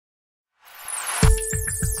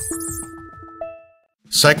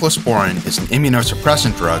Cyclosporine is an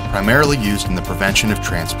immunosuppressant drug primarily used in the prevention of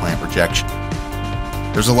transplant rejection.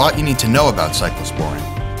 There's a lot you need to know about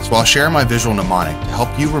cyclosporine, so I'll share my visual mnemonic to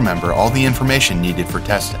help you remember all the information needed for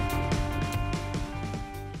testing.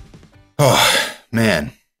 Oh,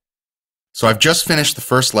 man. So I've just finished the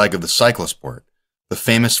first leg of the Cyclosport, the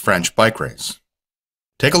famous French bike race.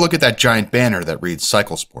 Take a look at that giant banner that reads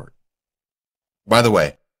Cyclosport. By the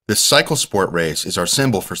way, this Cyclosport race is our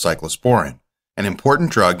symbol for cyclosporine, an important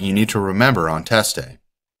drug you need to remember on test day.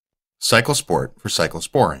 Cyclosport for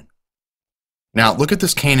cyclosporine. Now look at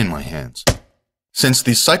this cane in my hands. Since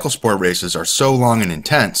these Cyclosport races are so long and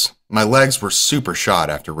intense, my legs were super shot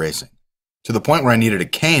after racing, to the point where I needed a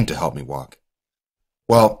cane to help me walk.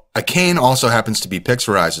 Well, a cane also happens to be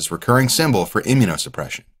Pixorize's recurring symbol for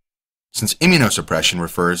immunosuppression, since immunosuppression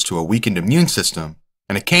refers to a weakened immune system,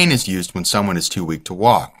 and a cane is used when someone is too weak to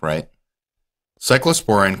walk, right?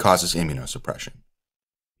 Cyclosporine causes immunosuppression.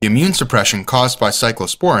 The immune suppression caused by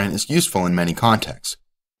cyclosporine is useful in many contexts,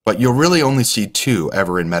 but you'll really only see two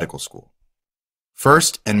ever in medical school.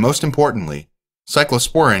 First, and most importantly,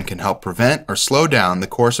 cyclosporine can help prevent or slow down the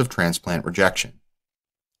course of transplant rejection.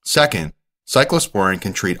 Second, cyclosporine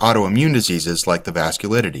can treat autoimmune diseases like the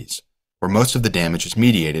vasculitides, where most of the damage is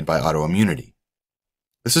mediated by autoimmunity.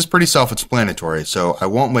 This is pretty self-explanatory, so I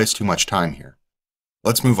won't waste too much time here.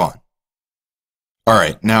 Let's move on.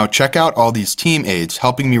 Alright, now check out all these team aids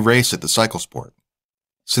helping me race at the Cyclosport.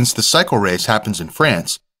 Since the cycle race happens in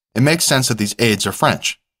France, it makes sense that these aids are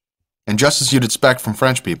French. And just as you'd expect from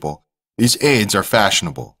French people, these aids are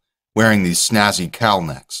fashionable, wearing these snazzy cowl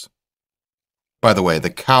necks. By the way,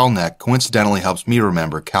 the cowl neck coincidentally helps me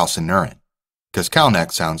remember calcineurin, because cowl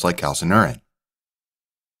neck sounds like calcineurin.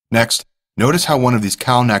 Next, notice how one of these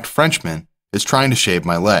cowl-necked Frenchmen is trying to shave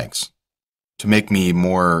my legs, to make me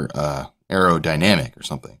more, aerodynamic or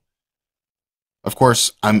something. Of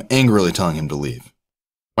course, I'm angrily telling him to leave.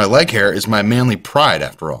 My leg hair is my manly pride,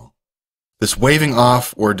 after all. This waving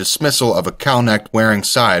off or dismissal of a cowl-necked wearing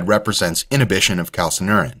side represents inhibition of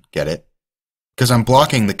calcineurin, get it? Because I'm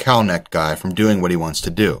blocking the cowl-necked guy from doing what he wants to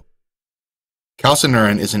do.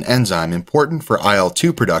 Calcineurin is an enzyme important for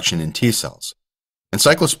IL-2 production in T cells, and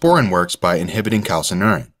cyclosporine works by inhibiting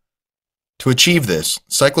calcineurin. To achieve this,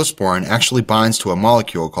 cyclosporine actually binds to a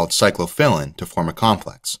molecule called cyclophilin to form a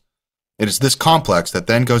complex. It is this complex that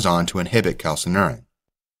then goes on to inhibit calcineurin.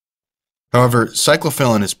 However,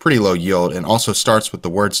 cyclophilin is pretty low yield and also starts with the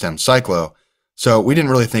word stem cyclo, so we didn't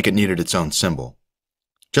really think it needed its own symbol.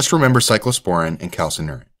 Just remember cyclosporine and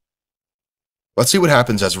calcineurin. Let's see what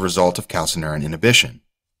happens as a result of calcineurin inhibition.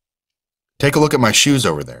 Take a look at my shoes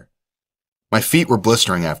over there. My feet were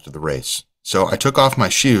blistering after the race, so I took off my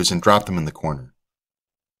shoes and dropped them in the corner.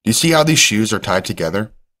 Do you see how these shoes are tied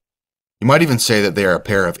together? You might even say that they are a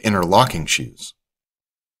pair of interlocking shoes.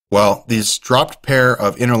 Well, these dropped pair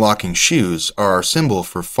of interlocking shoes are our symbol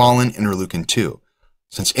for fallen interleukin-2,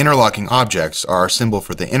 since interlocking objects are our symbol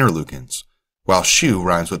for the interleukins, while shoe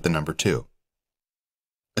rhymes with the number 2.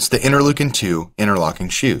 It's the interleukin-2 interlocking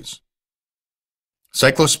shoes.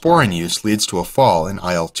 Cyclosporine use leads to a fall in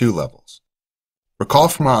IL-2 levels. Recall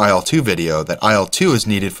from our IL-2 video that IL-2 is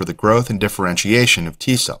needed for the growth and differentiation of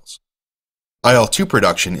T cells. IL-2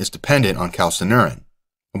 production is dependent on calcineurin,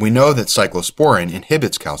 and we know that cyclosporine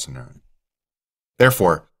inhibits calcineurin.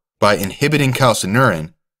 Therefore, by inhibiting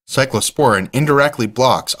calcineurin, cyclosporine indirectly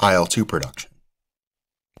blocks IL-2 production.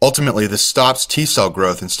 Ultimately, this stops T cell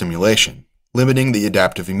growth and stimulation, limiting the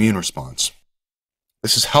adaptive immune response.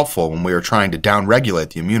 This is helpful when we are trying to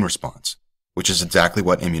downregulate the immune response, which is exactly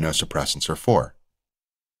what immunosuppressants are for.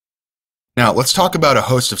 Now, let's talk about a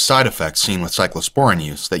host of side effects seen with cyclosporine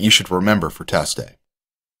use that you should remember for test day.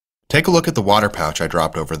 Take a look at the water pouch I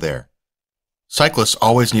dropped over there. Cyclists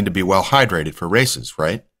always need to be well hydrated for races,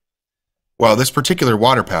 right? Well, this particular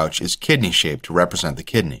water pouch is kidney-shaped to represent the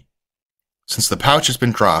kidney. Since the pouch has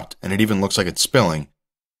been dropped and it even looks like it's spilling,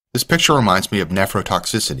 this picture reminds me of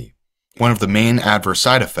nephrotoxicity, one of the main adverse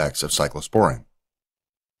side effects of cyclosporine.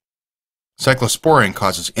 Cyclosporine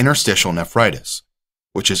causes interstitial nephritis,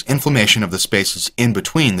 which is inflammation of the spaces in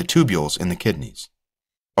between the tubules in the kidneys.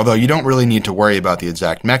 Although you don't really need to worry about the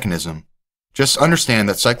exact mechanism, just understand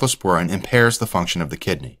that cyclosporine impairs the function of the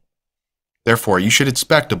kidney. Therefore, you should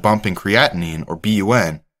expect a bump in creatinine or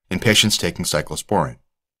BUN in patients taking cyclosporine.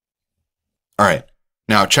 Alright,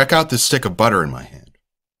 now check out this stick of butter in my hand.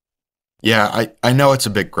 Yeah, I know it's a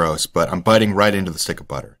bit gross, but I'm biting right into the stick of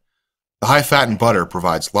butter. The high fat in butter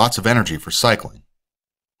provides lots of energy for cycling.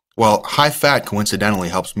 Well, high fat coincidentally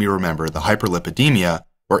helps me remember the hyperlipidemia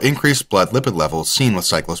or increased blood lipid levels seen with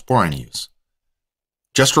cyclosporine use.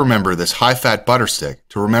 Just remember this high-fat butter stick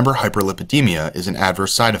to remember hyperlipidemia is an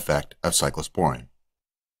adverse side effect of cyclosporine.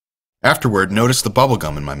 Afterward, notice the bubble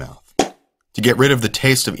gum in my mouth. To get rid of the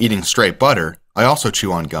taste of eating straight butter, I also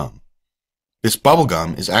chew on gum. This bubble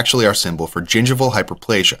gum is actually our symbol for gingival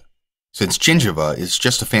hyperplasia, since gingiva is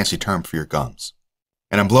just a fancy term for your gums.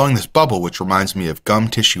 And I'm blowing this bubble, which reminds me of gum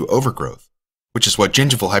tissue overgrowth, which is what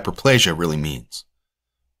gingival hyperplasia really means.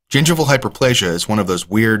 Gingival hyperplasia is one of those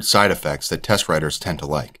weird side effects that test writers tend to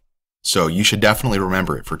like, so you should definitely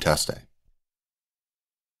remember it for test day.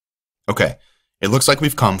 Okay, it looks like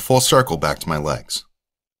we've come full circle back to my legs.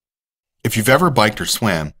 If you've ever biked or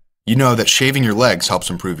swam, you know that shaving your legs helps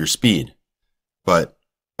improve your speed. But,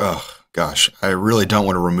 gosh, I really don't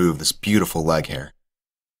want to remove this beautiful leg hair.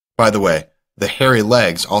 By the way, the hairy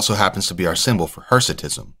legs also happens to be our symbol for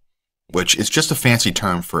hirsutism, which is just a fancy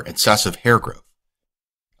term for excessive hair growth.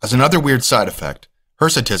 As another weird side effect,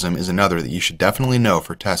 hirsutism is another that you should definitely know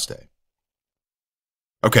for test day.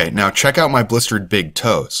 Okay, now check out my blistered big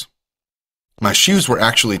toes. My shoes were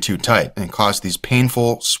actually too tight and caused these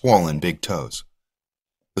painful, swollen big toes.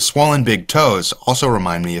 The swollen big toes also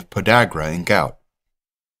remind me of podagra and gout.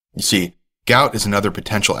 You see, gout is another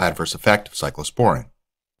potential adverse effect of cyclosporine.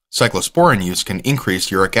 Cyclosporine use can increase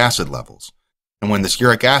uric acid levels, and when this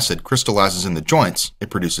uric acid crystallizes in the joints, it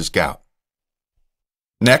produces gout.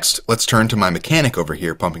 Next, let's turn to my mechanic over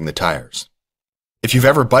here pumping the tires. If you've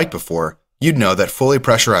ever biked before, you'd know that fully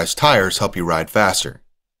pressurized tires help you ride faster.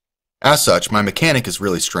 As such, my mechanic is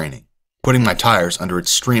really straining, putting my tires under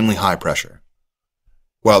extremely high pressure.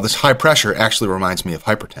 Well, this high pressure actually reminds me of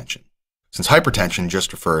hypertension, since hypertension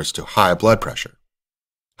just refers to high blood pressure.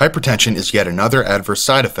 Hypertension is yet another adverse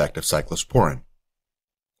side effect of cyclosporine.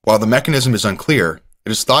 While the mechanism is unclear,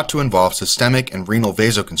 it is thought to involve systemic and renal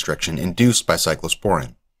vasoconstriction induced by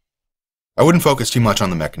cyclosporine. I wouldn't focus too much on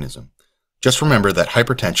the mechanism. Just remember that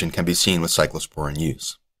hypertension can be seen with cyclosporine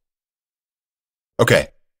use. Okay,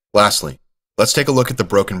 lastly, let's take a look at the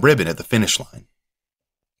broken ribbon at the finish line.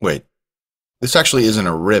 Wait, this actually isn't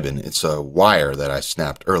a ribbon, it's a wire that I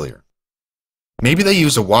snapped earlier. Maybe they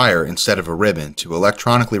use a wire instead of a ribbon to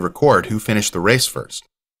electronically record who finished the race first.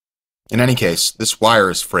 In any case, this wire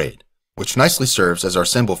is frayed, which nicely serves as our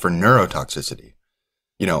symbol for neurotoxicity.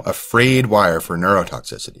 You know, a frayed wire for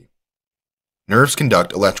neurotoxicity. Nerves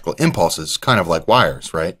conduct electrical impulses kind of like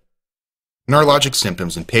wires, right? Neurologic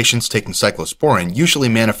symptoms in patients taking cyclosporine usually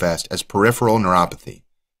manifest as peripheral neuropathy,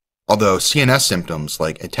 although CNS symptoms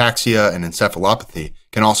like ataxia and encephalopathy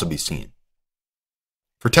can also be seen.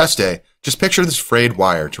 For test day, just picture this frayed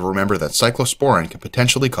wire to remember that cyclosporine can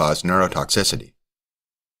potentially cause neurotoxicity.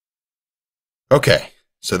 Okay,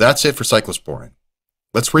 so that's it for cyclosporine.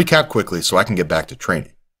 Let's recap quickly so I can get back to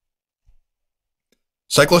training.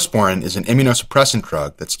 Cyclosporine is an immunosuppressant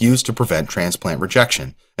drug that's used to prevent transplant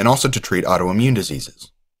rejection and also to treat autoimmune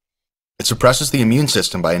diseases. It suppresses the immune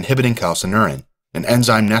system by inhibiting calcineurin, an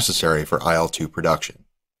enzyme necessary for IL-2 production.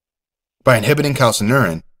 By inhibiting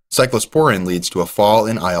calcineurin, cyclosporine leads to a fall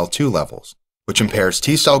in IL-2 levels, which impairs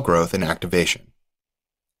T-cell growth and activation.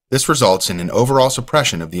 This results in an overall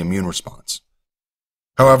suppression of the immune response.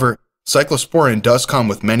 However, cyclosporine does come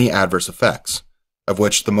with many adverse effects, of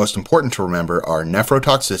which the most important to remember are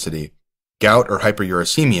nephrotoxicity, gout or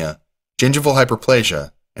hyperuricemia, gingival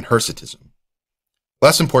hyperplasia, and hirsutism.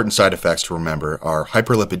 Less important side effects to remember are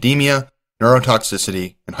hyperlipidemia,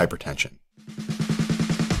 neurotoxicity, and hypertension.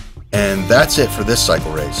 And that's it for this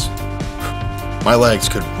cycle race. My legs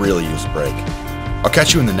could really use a break. I'll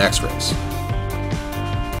catch you in the next race.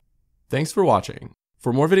 Thanks for watching.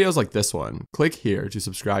 For more videos like this one, click here to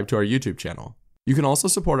subscribe to our YouTube channel. You can also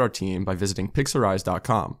support our team by visiting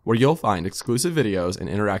Pixorize.com, where you'll find exclusive videos and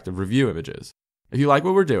interactive review images. If you like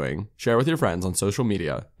what we're doing, share with your friends on social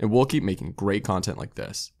media, and we'll keep making great content like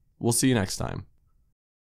this. We'll see you next time.